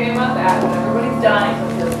pretty okay about that. When everybody's dying, so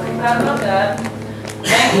I feel pretty bad about that.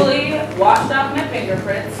 Thankfully, washed off my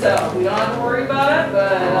fingerprints, so we don't have to worry about it,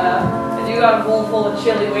 but I do got a bowl full of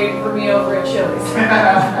chili waiting for me over at Chili's.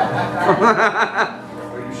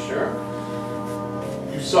 Are you sure?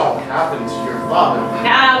 You saw what happened to your father.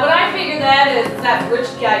 Nah, what I figured that is that rich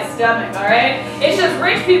guy's stomach, alright? It's just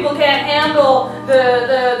rich people can't handle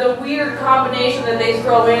the weird combination that they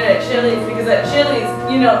throw in at Chili's, because at Chili's,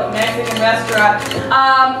 you know, the Mexican restaurant,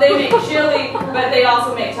 they make chili, but they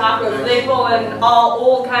also make tacos. They pull in all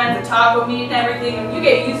old kinds of taco meat and everything, and you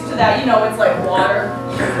get used to that, you know, it's like water.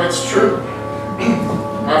 That's true.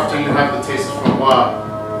 After you have the taste for a while,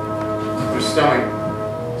 your stomach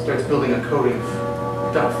starts building a coating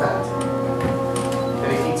of dark fat.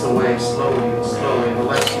 And it eats away slowly and slowly, and the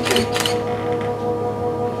less you can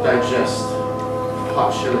digest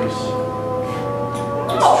hot chilies.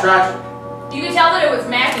 It's tragic. You can tell that it was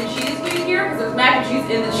mac and cheese we here, because there's mac and cheese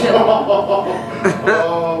in the chili.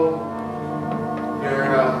 Your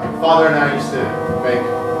father and I used to make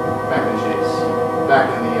mac and cheese back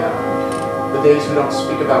in the days we don't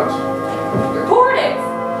speak about. Poor days.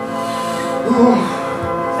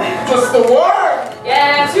 Just the word!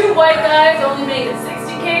 Yeah, 2 white guys only making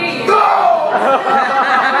 $60K a year. No!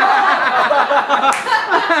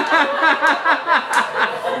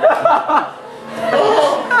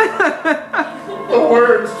 The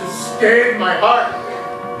words just scathed my heart.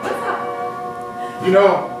 You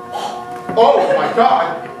know, oh my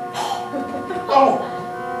God. Oh.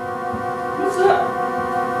 What's up?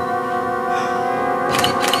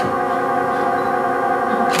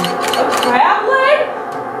 A crab leg?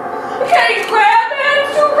 I can't eat crab, man.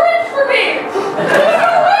 It's too rich for me. It's too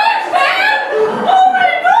rich, man. Oh my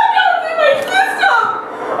God, that was in my system.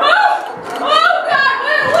 Oh God,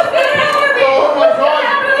 what's gonna happen to me? Oh my God.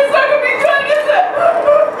 It's not gonna be good, is it?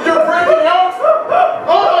 You're breaking out!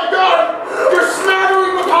 Oh my God! You're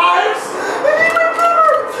smattering with hives!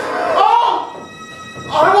 Oh!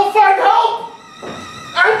 I will find help!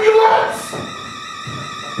 Ambulance!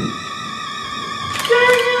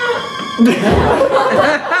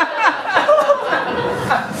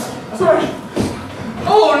 Sorry.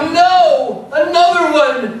 Oh no! Another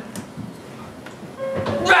one!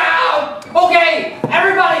 Wow! Okay,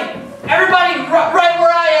 everybody, right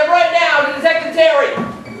where I am, right now, to Detective Terry.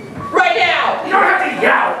 Right now! You don't have to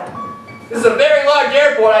yell! This is a very large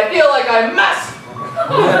airport. I feel like I must.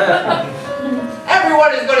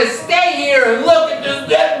 Everyone is going to stay here and look at this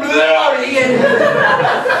dead body, and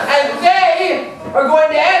they are going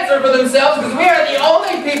to answer for themselves, because we are the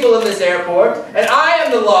only people in this airport, and I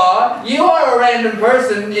am the law. You are a random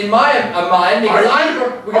person in my mind, because I'm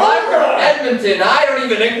from Edmonton. I don't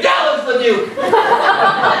even acknowledge the Duke.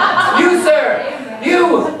 You, sir,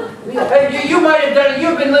 you might have done it.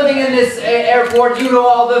 You've been living in this airport. You know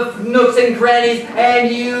all the nooks and crannies,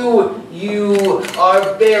 and you are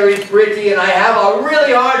very pretty, and I have a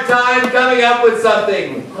really hard time coming up with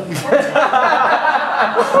something.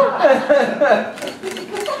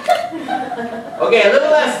 Okay, a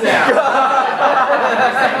little less now.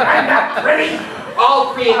 I'm not pretty!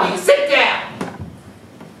 All three of you, sit down.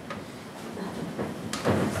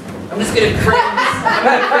 I'm just gonna crane this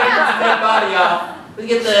dead body off. We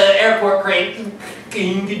get the airport crane.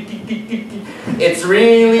 It's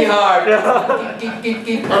really hard. And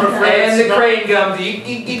the crane comes.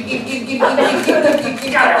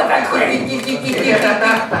 Yeah,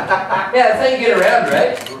 that's how you get around,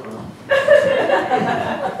 right?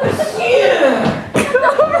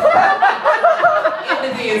 Into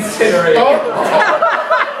the incinerator.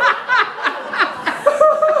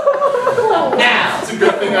 Now. It's a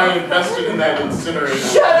good thing I invested in that incinerator.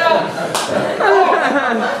 Shut up!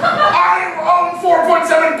 I own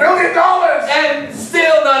 $4.7 billion! And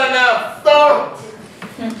still not enough.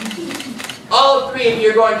 All three of you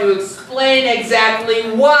are going to explain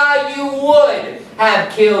exactly why you would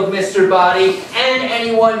have killed Mr. Body and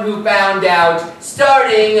anyone who found out,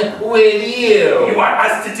 starting with you. You want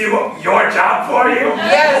us to do your job for you?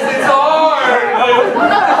 Yes, it's hard!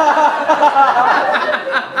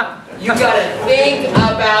 You gotta think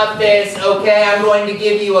about this, okay? I'm going to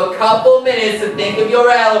give you a couple minutes to think of your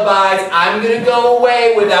alibis. I'm gonna go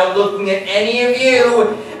away without looking at any of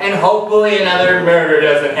you, and hopefully another murder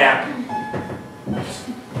doesn't happen.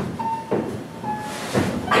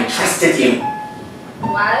 I trusted you.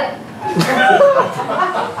 What?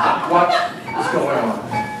 What is going on?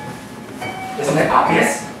 Isn't it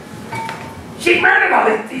obvious? She murdered all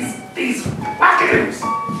these wackadoos.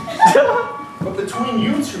 But between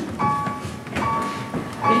you two,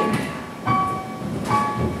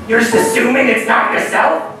 You're just assuming it's not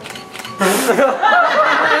yourself? How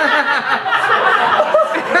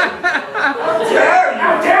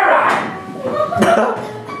dare I?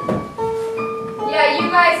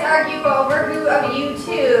 guys argue over who of you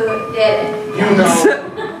two did it. You know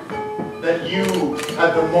that you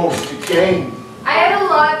had the most to gain. I had a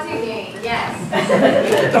lot to gain, yes.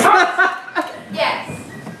 Yes.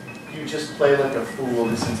 You just play like a fool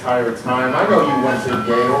this entire time. I know you went to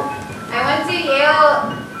Yale. I went to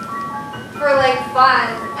Yale for like fun,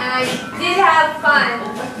 and I did have fun,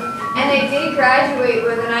 and I did graduate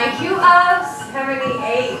with an IQ of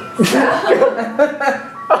 78.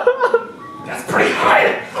 That's pretty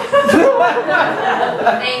high.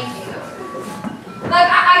 Thank you. Look,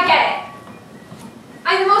 I get it.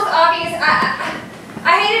 I'm the most obvious. I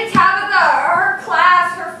hated Tabitha, her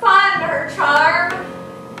class, her fun, her charm.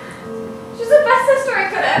 She's the best sister I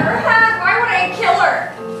could ever have. Why would I kill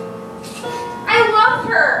her? I loved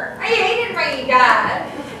her. I hated my dad.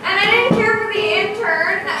 And I didn't care for the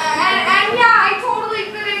intern. And yeah, I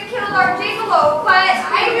totally could have killed our gigolo, but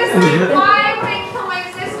I just like, why would I kill my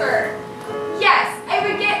sister? Yes, I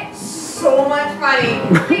would get so much money.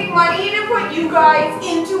 Big money to put you guys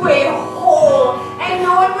into a hole, and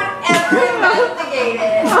no one would ever investigate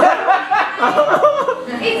it.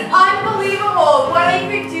 It's unbelievable what I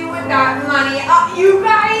could do with that money. You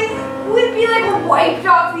guys would be like wiped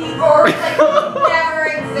off the earth like you never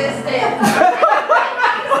existed.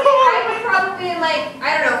 I would probably in like,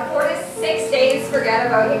 I don't know, 4 to 6 days forget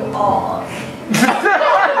about you all.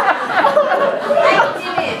 I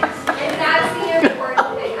didn't, and that's the important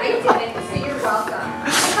thing. I didn't, so you're welcome.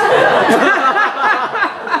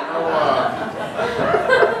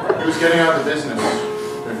 He was getting out of business,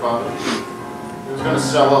 your father. He was going to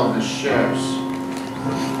sell all of his shares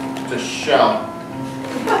to Shell.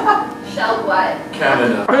 Shell what?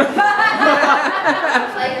 Canada.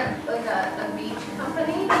 like a beach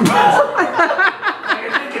company?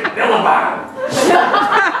 You're thinking Billabong. Shell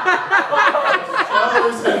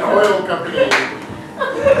is an oil company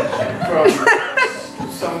from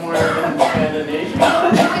somewhere in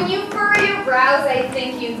Scandinavia. When you furrow your brows, I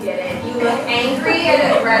think you did it. You look angry and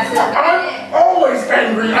aggressive. I'm always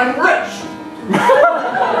angry. I'm rich.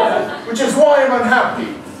 Which is why I'm unhappy.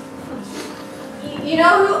 You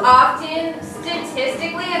know who often,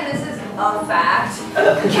 statistically, and this is a fact,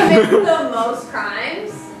 commits the most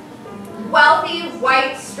crimes? Wealthy,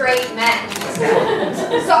 white, straight men.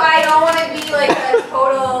 So I don't want to be like a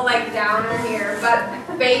total like downer here, but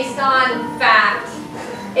based on fact,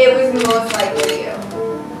 it was most likely you.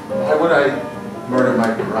 Why would I murder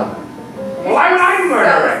my brother? Why would I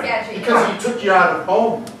murder So him? sketchy. Because he took you out of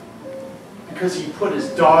home. Because he put his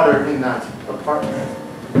daughter in that apartment.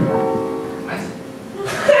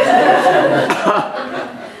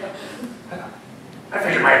 I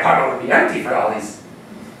figured my apartment would be empty for all these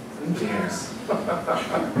years.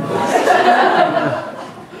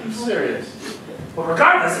 I'm serious. Well,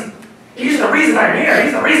 regardless, he's the reason I'm here.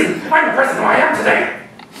 He's the reason I'm the person who I am today.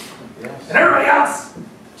 Yes. And everybody else,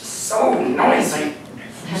 just so noisy.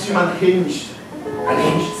 You seem unhinged.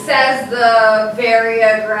 Unhinged. Says the very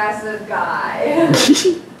aggressive guy.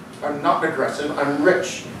 I'm not aggressive. I'm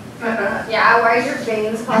rich. Yeah, why are your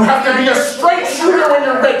veins You have to be a straight shooter when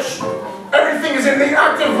you're rich. Everything is in the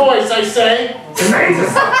active voice, I say. His veins are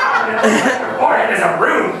so confident. Your forehead is a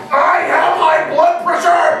room. I have high blood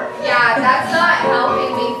pressure. Yeah, that's not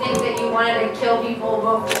helping me think that you wanted to kill people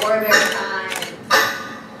before their time.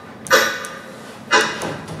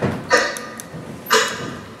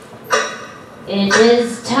 It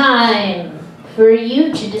is time for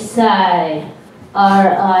you to decide,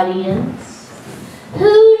 our audience.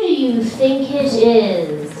 Who do you think it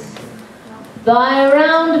is? By a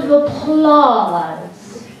round of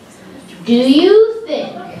applause, do you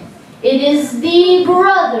think it is the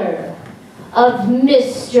brother of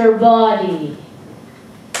Mr. Body?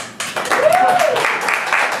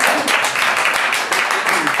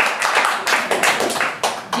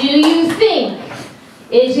 Do you think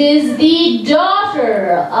it is the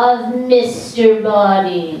daughter of Mr.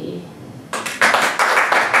 Body?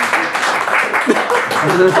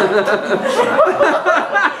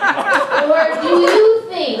 Or do you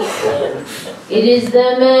think it is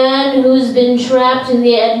the man who's been trapped in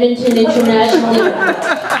the Edmonton International Airport?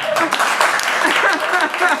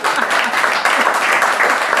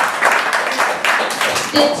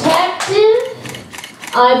 Detective,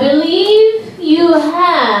 I believe you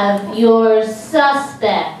have your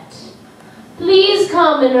suspect. Please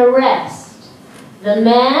come and arrest the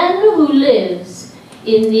man who lives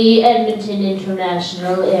in the Edmonton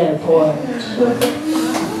International Airport.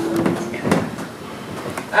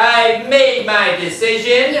 I've made my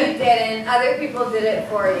decision. You didn't. Other people did it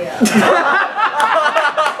for you.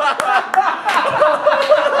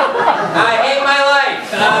 I hate my life.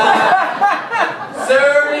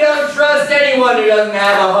 Sir, we don't trust anyone. anyone who doesn't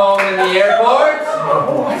have a home in the airport.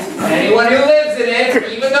 Anyone who lives in it,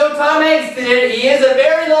 even though Tom Hanks did it, he is a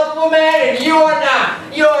very lovable man, and you are not.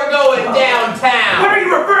 You're going downtown. What are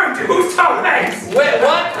you referring to? Who's Tom Hanks? Wait,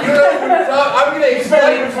 what? I'm going to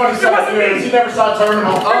explain. It's been 27 years. You never saw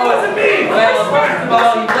Terminal. It wasn't me. Well, first of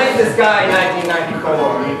all, he played this guy in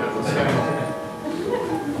 1994.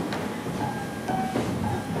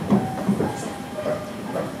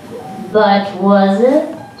 But was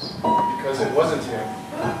it? Because it wasn't him.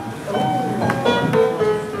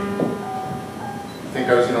 Think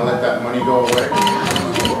I was going to let that money go away?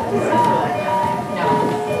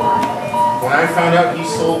 When I found out he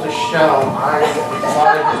sold a shell, I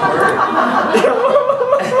thought it was murder.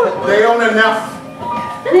 They own enough.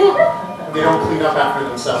 They don't clean up after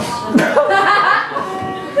themselves.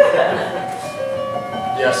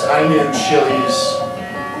 Yes, I knew Chili's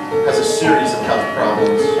has a series of health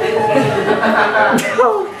problems.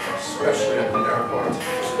 Especially at the airport.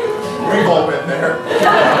 We've all been there.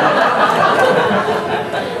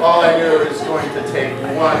 All I knew is going to take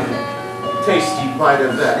one tasty bite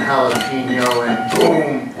of that jalapeno and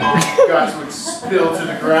boom, guts would spill to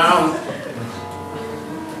the ground.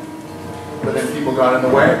 But then people got in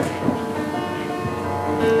the way.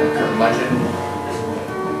 Curmudgeon,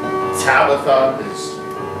 Tabitha, is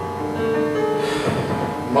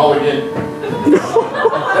Mulligan.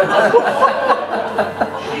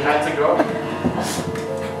 She had to go.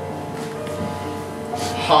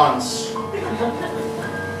 Hans.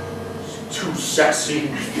 Too sexy.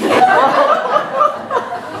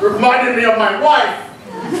 Reminded me of my wife.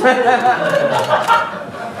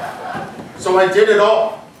 So I did it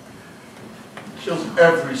all. Killed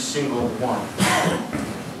every single one.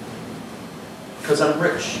 Because I'm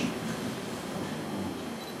rich.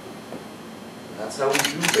 That's how we do,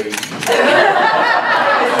 baby. Mr.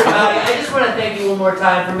 Bowdy, I just want to thank you one more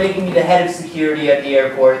time for making me the head of security at the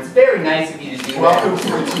airport. It's very nice of you to do that. Welcome to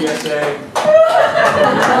the TSA.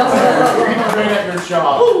 You're great at your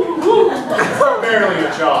job. Barely a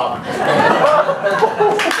job.